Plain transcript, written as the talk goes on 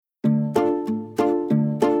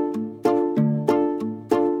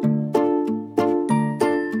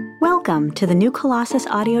Welcome to the New Colossus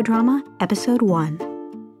audio drama, Episode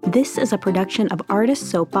 1. This is a production of Artist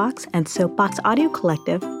Soapbox and Soapbox Audio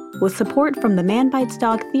Collective with support from the Man Bites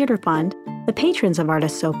Dog Theater Fund, the patrons of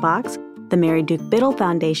Artist Soapbox, the Mary Duke Biddle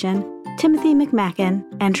Foundation, Timothy McMacken,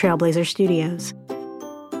 and Trailblazer Studios.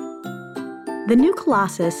 The New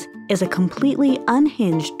Colossus is a completely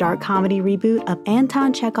unhinged dark comedy reboot of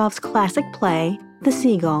Anton Chekhov's classic play, The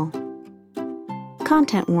Seagull.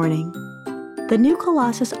 Content warning. The New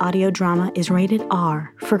Colossus audio drama is rated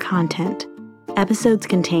R for content. Episodes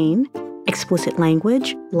contain explicit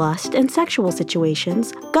language, lust and sexual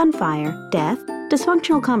situations, gunfire, death,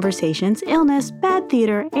 dysfunctional conversations, illness, bad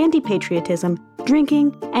theater, anti-patriotism,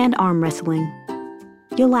 drinking, and arm wrestling.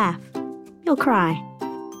 You'll laugh. You'll cry.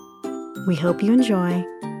 We hope you enjoy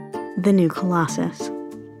The New Colossus.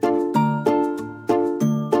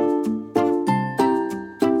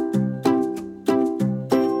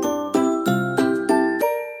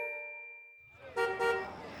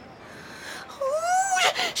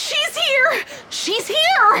 She's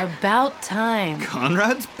here! About time.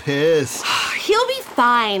 Conrad's pissed. He'll be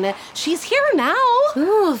fine. She's here now.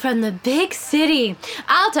 Ooh, from the big city.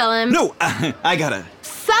 I'll tell him. No, I gotta.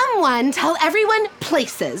 Someone tell everyone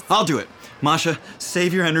places. I'll do it. Masha,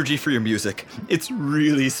 save your energy for your music. It's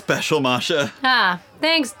really special, Masha. Ah,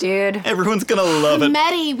 thanks, dude. Everyone's gonna love it.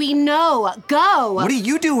 Medi, we know. Go. What are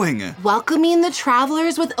you doing? Welcoming the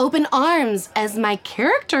travelers with open arms, as my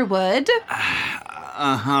character would.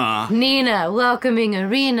 Uh-huh. Nina, welcoming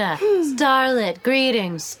Arena. Starlit,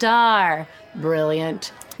 greetings, star.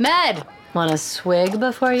 Brilliant. Med, want a swig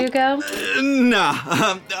before you go? Nah,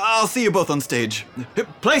 I'll see you both on stage.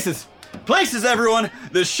 Places! Places, everyone!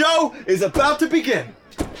 The show is about to begin!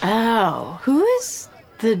 Oh, who is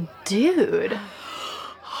the dude?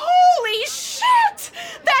 Holy shit!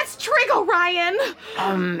 That's Trig Orion!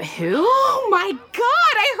 Who? Oh my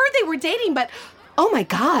god, I heard they were dating, but oh my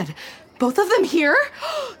god. Both of them here?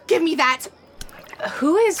 Give me that.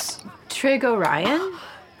 Who is Trig Orion?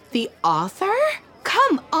 The author?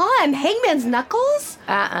 Come on, Hangman's Knuckles?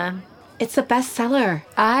 It's a bestseller.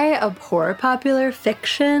 I abhor popular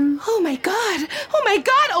fiction. Oh my god! Oh my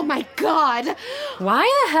god! Oh my god! Why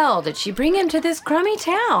the hell did she bring him to this crummy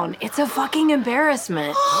town? It's a fucking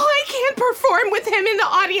embarrassment. Oh, I can't perform with him in the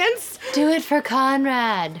audience. Do it for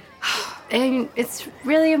Conrad. And it's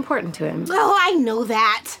really important to him. Oh, I know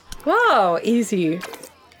that. Whoa, easy.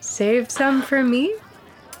 Save some for me?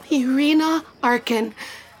 Irina Arkin,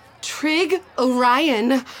 Trig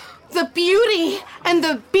Orion, the beauty and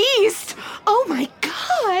the beast. Oh my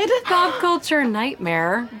god. Pop culture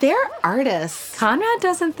nightmare. They're artists. Conrad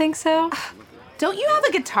doesn't think so. Don't you have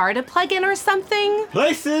a guitar to plug in or something?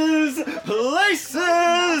 Places!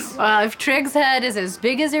 Places! Well, if Trig's head is as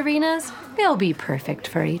big as Irina's, they'll be perfect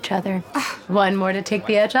for each other. One more to take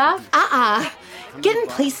the edge off? Get in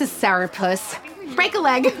places, sourpuss. Break a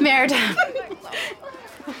leg. Merida.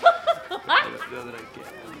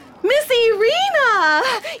 Miss Irina!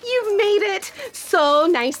 You've made it. So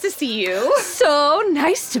nice to see you. So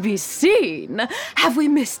nice to be seen. Have we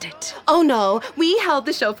missed it? Oh no, we held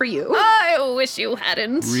the show for you. I wish you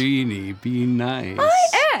hadn't. Rini, be nice. I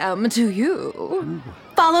am to you.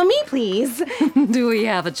 Follow me, please. Do we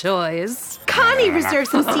have a choice? Connie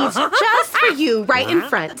reserved some seats just for you, right in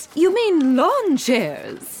front. You mean lawn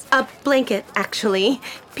chairs? A blanket, actually.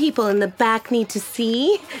 People in the back need to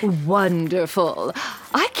see. Wonderful.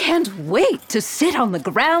 I can't wait to sit on the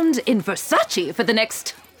ground in Versace for the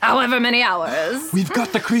next however many hours. We've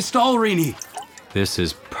got the Cristal, Rini. This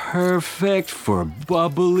is perfect for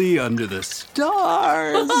bubbly under the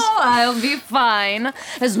stars. Oh, I'll be fine.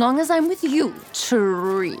 As long as I'm with you,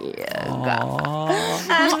 Trig. This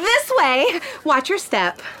way. Watch your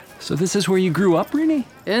step. So this is where you grew up, Rini?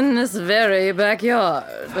 In this very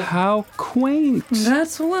backyard. How quaint.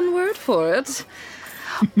 That's one word for it.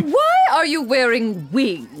 Why are you wearing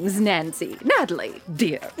wings, Nancy? Natalie,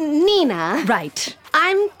 dear. Nina. Right.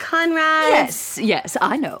 I'm Conrad. Yes,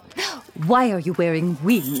 I know. Why are you wearing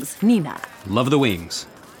wings, Nina? Love the wings.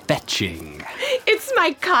 Fetching. It's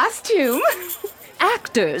my costume.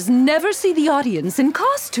 Actors never see the audience in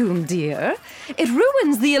costume, dear. It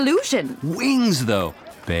ruins the illusion. Wings, though.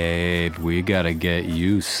 Babe, we gotta get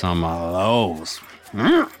you some of those.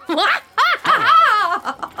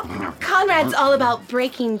 Conrad's all about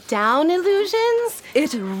breaking down illusions.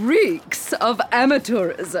 It reeks of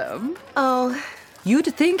amateurism. Oh, You'd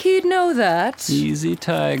think he'd know that. Easy,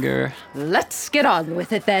 Tiger. Let's get on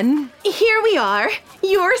with it then. here we are.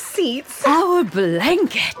 Your seats. Our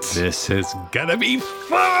blanket. This is gonna be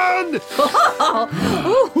fun!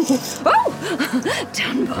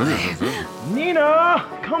 Down boy. Nina,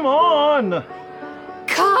 come on!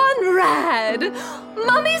 Conrad!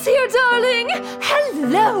 Mommy's here, darling!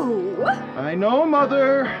 Hello! I know,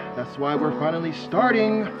 Mother. That's why we're finally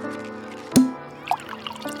starting.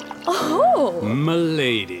 Oh,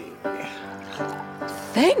 Milady.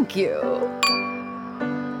 thank you.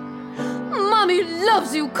 Mommy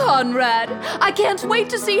loves you, Conrad. I can't wait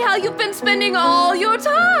to see how you've been spending all your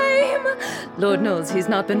time. Lord knows he's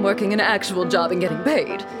not been working an actual job and getting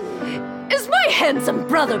paid. Is my handsome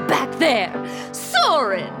brother back there?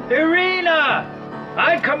 Soren! Irina!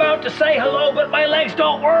 I'd come out to say hello, but my legs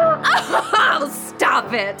don't work. Oh,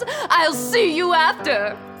 stop it! I'll see you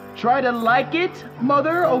after. Try to like it,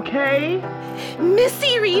 Mother, okay? Miss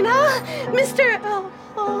Irina, Mr.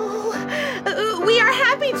 We are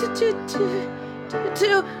happy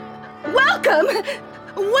to welcome,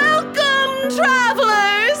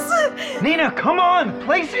 travelers. Nina, come on,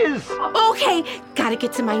 places. Okay, gotta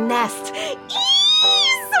get to my nest. Eee,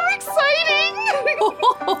 so exciting!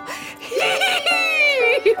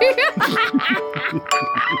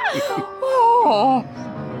 Oh.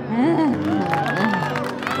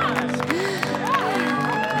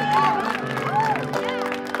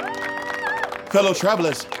 Fellow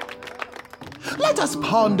travelers, let us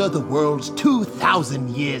ponder the world's 2,000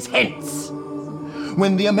 years hence,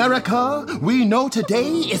 when the America we know today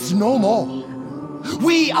is no more.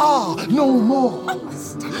 We are no more.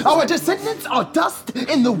 Our descendants are dust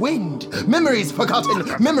in the wind. Memories forgotten,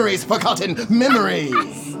 memories forgotten, memories.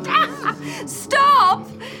 Stop!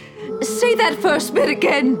 Say that first bit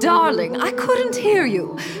again, darling. I couldn't hear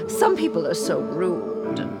you. Some people are so rude.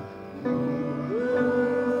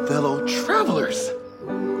 Fellow travelers,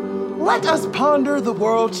 let us ponder the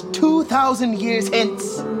world's 2,000 years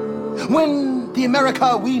hence, when the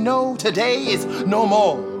America we know today is no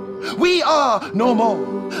more. We are no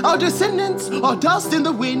more. Our descendants are dust in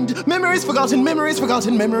the wind. Memories forgotten,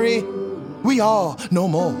 memory. We are no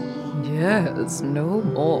more. Yes, no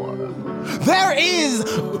more. There is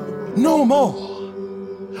no more.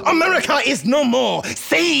 America is no more.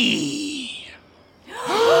 See!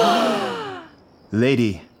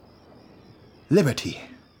 Lady Liberty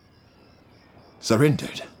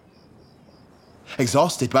surrendered.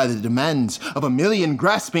 Exhausted by the demands of 1 million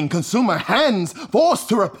grasping consumer hands, forced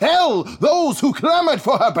to repel those who clamored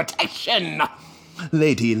for her protection,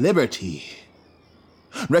 Lady Liberty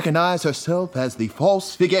recognized herself as the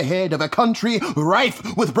false figurehead of a country rife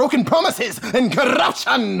with broken promises and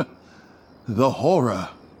corruption. The horror.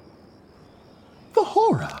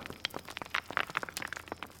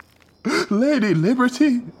 Lady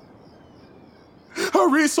Liberty, her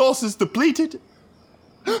resources depleted,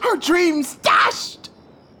 her dreams dashed.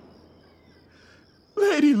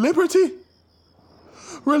 Lady Liberty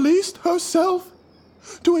released herself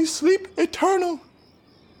to a sleep eternal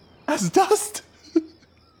as dust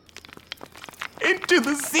into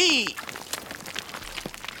the sea.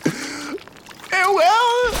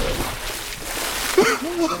 Farewell.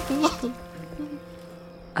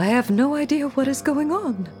 I have no idea what is going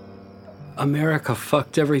on. America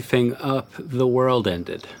fucked everything up. The world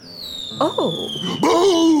ended. Oh.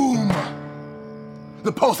 Boom!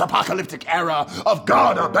 The post-apocalyptic era of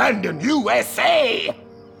God-abandoned USA.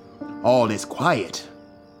 All is quiet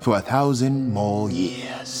for 1,000 more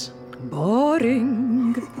years.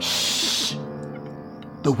 Boring. Shh!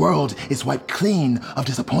 The world is wiped clean of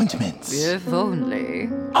disappointments. If only.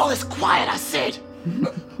 All is quiet, I said.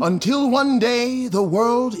 Until one day the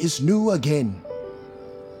world is new again.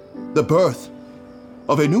 The birth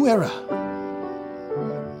of a new era.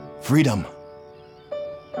 Freedom.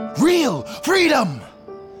 Real freedom.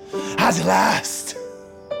 At last.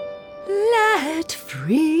 Let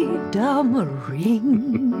freedom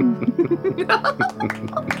ring.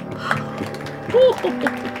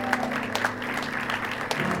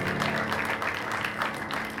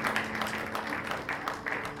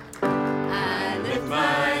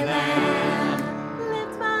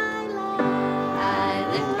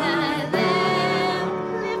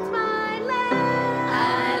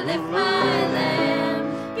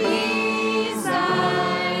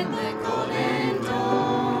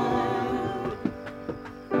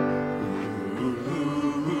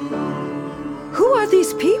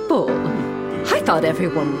 These people? I thought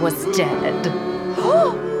everyone was dead.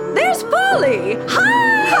 Oh, there's Polly!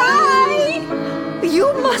 Hi!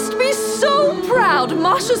 You must be so proud.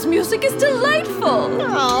 Masha's music is delightful.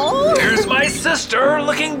 Oh. Here's my sister,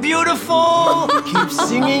 looking beautiful. Keep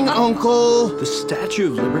singing, Uncle. The Statue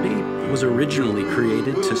of Liberty was originally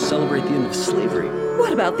created to celebrate the end of slavery.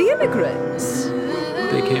 What about the immigrants?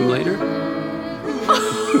 They came later.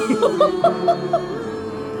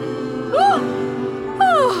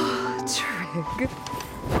 Oh, Trig.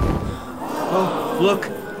 Oh, look,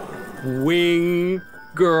 Wing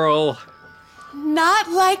girl. Not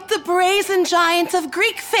like the brazen giants of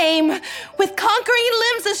Greek fame, with conquering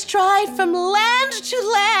limbs astride from land to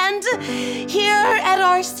land. Here at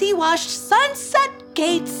our sea-washed sunset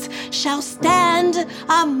gates shall stand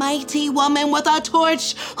a mighty woman with a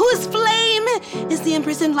torch, whose flame is the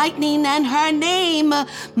imprisoned lightning, and her name,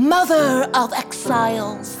 Mother of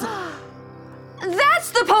Exiles. That's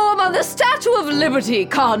the poem on the Statue of Liberty,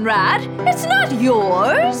 Conrad. It's not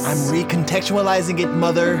yours. I'm recontextualizing it,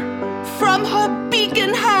 Mother. From her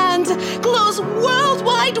beacon hand glows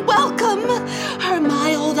worldwide welcome. Her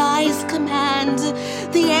mild eyes command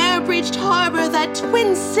the air-bridged harbor that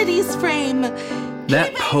twin cities frame.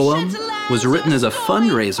 That poem was written as a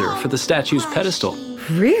fundraiser for the statue's pedestal.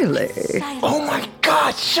 Really? Oh my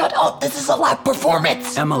God, shut up. This is a live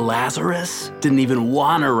performance. Emma Lazarus didn't even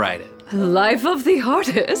want to write it. Life of the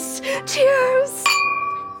artist. Cheers.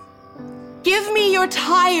 Give me your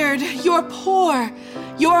tired, your poor,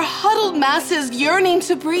 your huddled masses yearning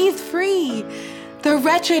to breathe free, the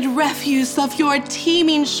wretched refuse of your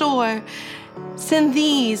teeming shore. Send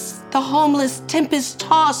these, the homeless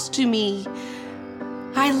tempest-tossed, to me.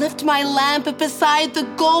 I lift my lamp beside the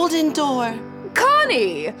golden door.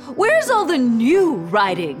 Connie, where's all the new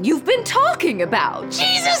writing you've been talking about?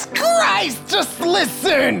 Jesus Christ, just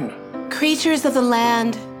listen. Creatures of the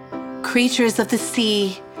land, creatures of the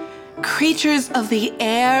sea, creatures of the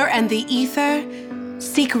air and the ether,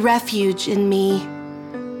 seek refuge in me.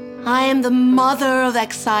 I am the mother of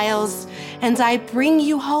exiles, and I bring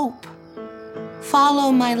you hope.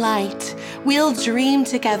 Follow my light. We'll dream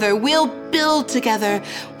together. We'll build together.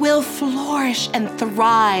 We'll flourish and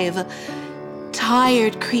thrive.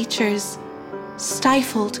 Tired creatures,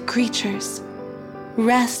 stifled creatures,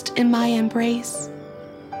 rest in my embrace.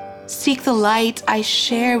 Seek the light I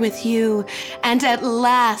share with you, and at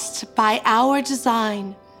last, by our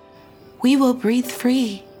design, we will breathe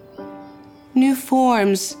free. New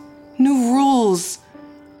forms, new rules.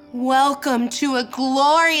 Welcome to a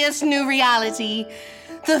glorious new reality.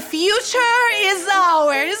 The future is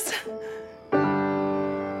ours.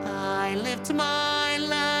 I lift my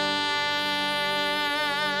lamp.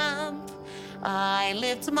 I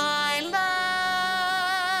lift my lamp.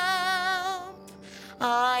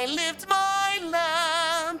 I lift my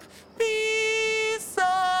lamp beside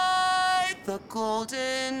the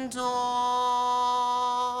golden door.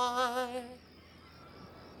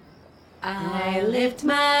 I lift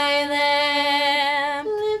my lamp.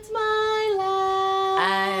 Lift my lamp.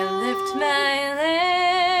 I lift my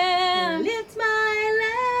lamp. Lift my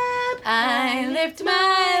lamp. I lift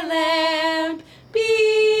my lamp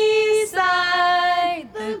beside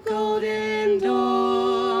the golden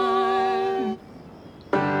door.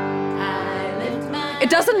 I lift my. It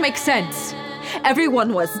doesn't make sense.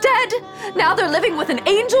 Everyone was dead. Now they're living with an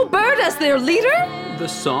angel bird as their leader? The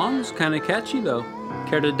song's kind of catchy, though.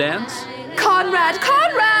 Care to dance? Conrad!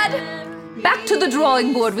 Back to the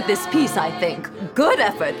drawing board with this piece, I think. Good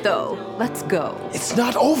effort, though. Let's go. It's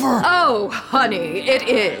not over. Oh, honey, it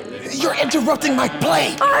is. You're interrupting my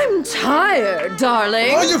play. I'm tired,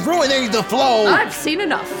 darling. Oh, you're ruining the flow. I've seen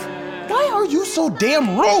enough. Why are you so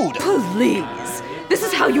damn rude? Please. This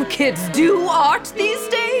is how you kids do art these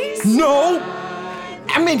days? No.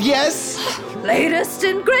 I mean, yes. Latest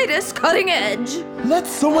and greatest, cutting edge. Let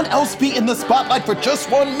someone else be in the spotlight for just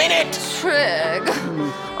 1 minute. Trig.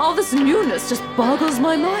 All this newness just boggles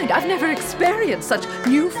my mind. I've never experienced such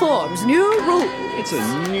new forms, new rules. It's a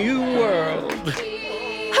new world.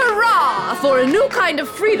 Hurrah for a new kind of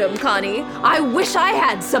freedom, Connie. I wish I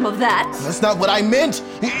had some of that. That's not what I meant.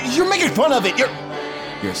 You're making fun of it.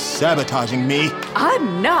 You're sabotaging me.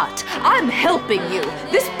 I'm not. I'm helping you.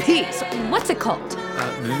 This piece, what's it called?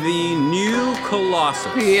 The New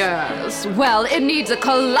Colossus. Yes. Well, it needs a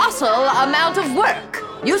colossal amount of work.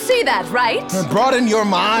 You see that, right? Broaden your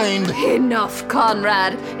mind. Enough,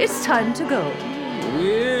 Conrad. It's time to go.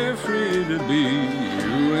 We're free to be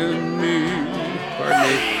you and me. Pardon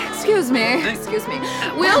me. Excuse me.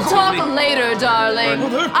 We'll talk later, darling.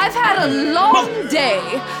 I've had a long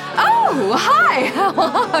day. Oh, hi. How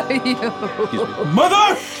are you?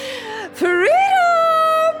 Mother! Freedom!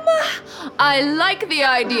 I like the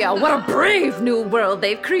idea. What a brave new world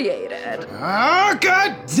they've created. Ah,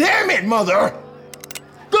 God damn it, Mother!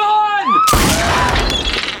 Gone!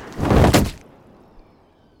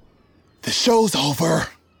 The show's over.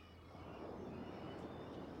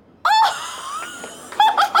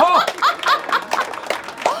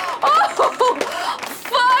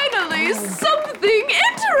 Finally, something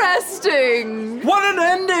interesting. What an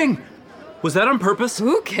ending! Was that on purpose?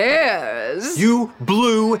 Who cares? You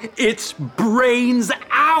blew its brains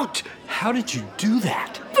out! How did you do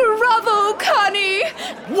that? Bravo, Connie!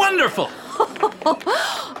 Wonderful!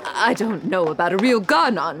 I don't know about a real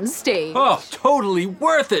gun on stage. Oh, totally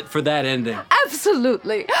worth it for that ending.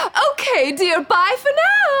 Absolutely. Okay, dear, bye for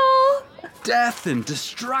now. Death and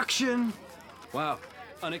destruction. Wow,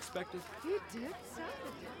 unexpected.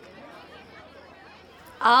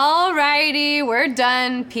 Alrighty, we're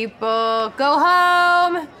done, people. Go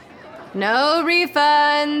home. No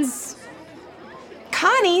refunds.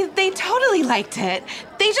 Connie, they totally liked it.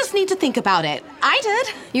 They just need to think about it. I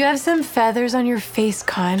did. You have some feathers on your face,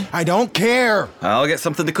 Con. I don't care. I'll get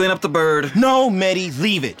something to clean up the bird. No, Medi,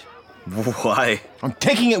 leave it. Why? I'm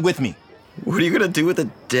taking it with me. What are you gonna do with a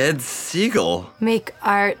dead seagull? Make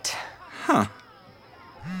art. Huh.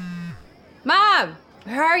 Mom,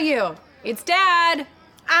 where are you? It's Dad.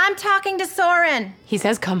 I'm talking to Soren. He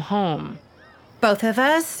says come home. Both of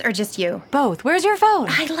us, or just you? Both. Where's your phone?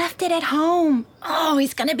 I left it at home. Oh,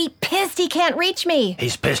 he's gonna be pissed he can't reach me.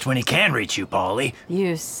 He's pissed when he can reach you, Paulie.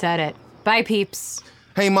 You said it. Bye, peeps.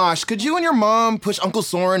 Hey, Mosh, could you and your mom push Uncle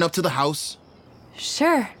Soren up to the house?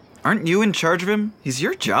 Sure. Aren't you in charge of him? He's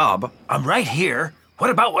your job. I'm right here. What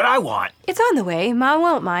about what I want? It's on the way. Mom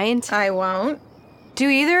won't mind. I won't. Do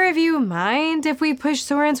either of you mind if we push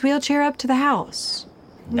Soren's wheelchair up to the house?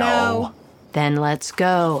 No. Then let's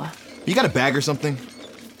go. You got a bag or something?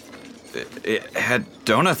 It had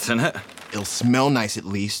donuts in it. It'll smell nice at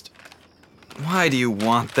least. Why do you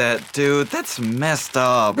want that, dude? That's messed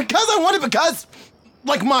up. Because I want it because,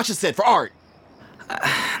 like Masha said, for art.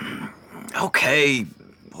 Okay,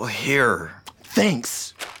 well, here.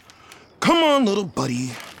 Thanks. Come on, little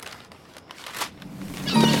buddy.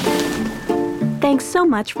 Thanks so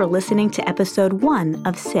much for listening to episode 1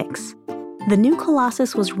 of 6. The New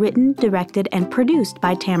Colossus was written, directed, and produced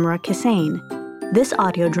by Tamara Kissane. This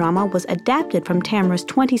audio drama was adapted from Tamara's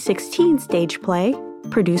 2016 stage play,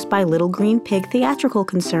 produced by Little Green Pig Theatrical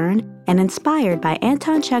Concern, and inspired by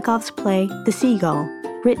Anton Chekhov's play The Seagull,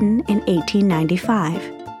 written in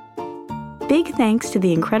 1895. Big thanks to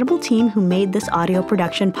the incredible team who made this audio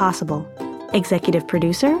production possible. Executive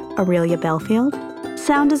producer, Aurelia Belfield.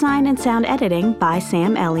 Sound design and sound editing by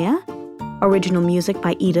Sam Elia. Original music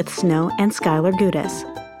by Edith Snow and Skylar Gudis.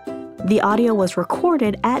 The audio was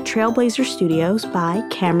recorded at Trailblazer Studios by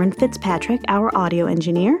Cameron Fitzpatrick, our audio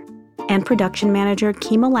engineer, and production manager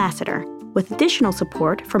Kima Lassiter, with additional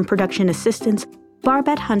support from production assistants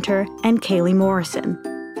Barbette Hunter and Kaylee Morrison.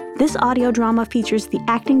 This audio drama features the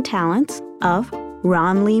acting talents of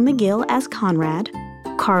Ron Lee McGill as Conrad,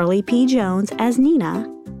 Carly P. Jones as Nina,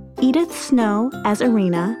 Edith Snow as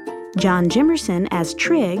Irina, John Jimerson as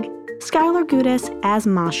Trig, Skylar Gudis as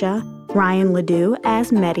Masha, Ryan Ledoux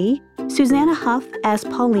as Medi, Susanna Huff as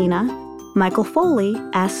Paulina, Michael Foley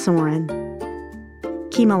as Soren.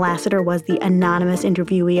 Kima Lassiter was the anonymous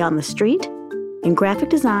interviewee on the street, and graphic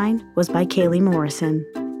design was by Kaylee Morrison.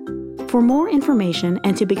 For more information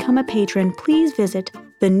and to become a patron, please visit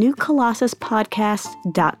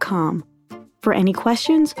thenewcolossuspodcast.com. For any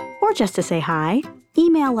questions or just to say hi,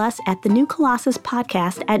 email us at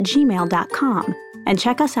thenewcolossuspodcast@gmail.com and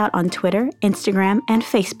check us out on Twitter, Instagram, and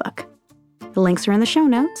Facebook. The links are in the show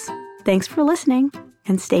notes. Thanks for listening,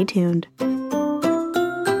 and stay tuned.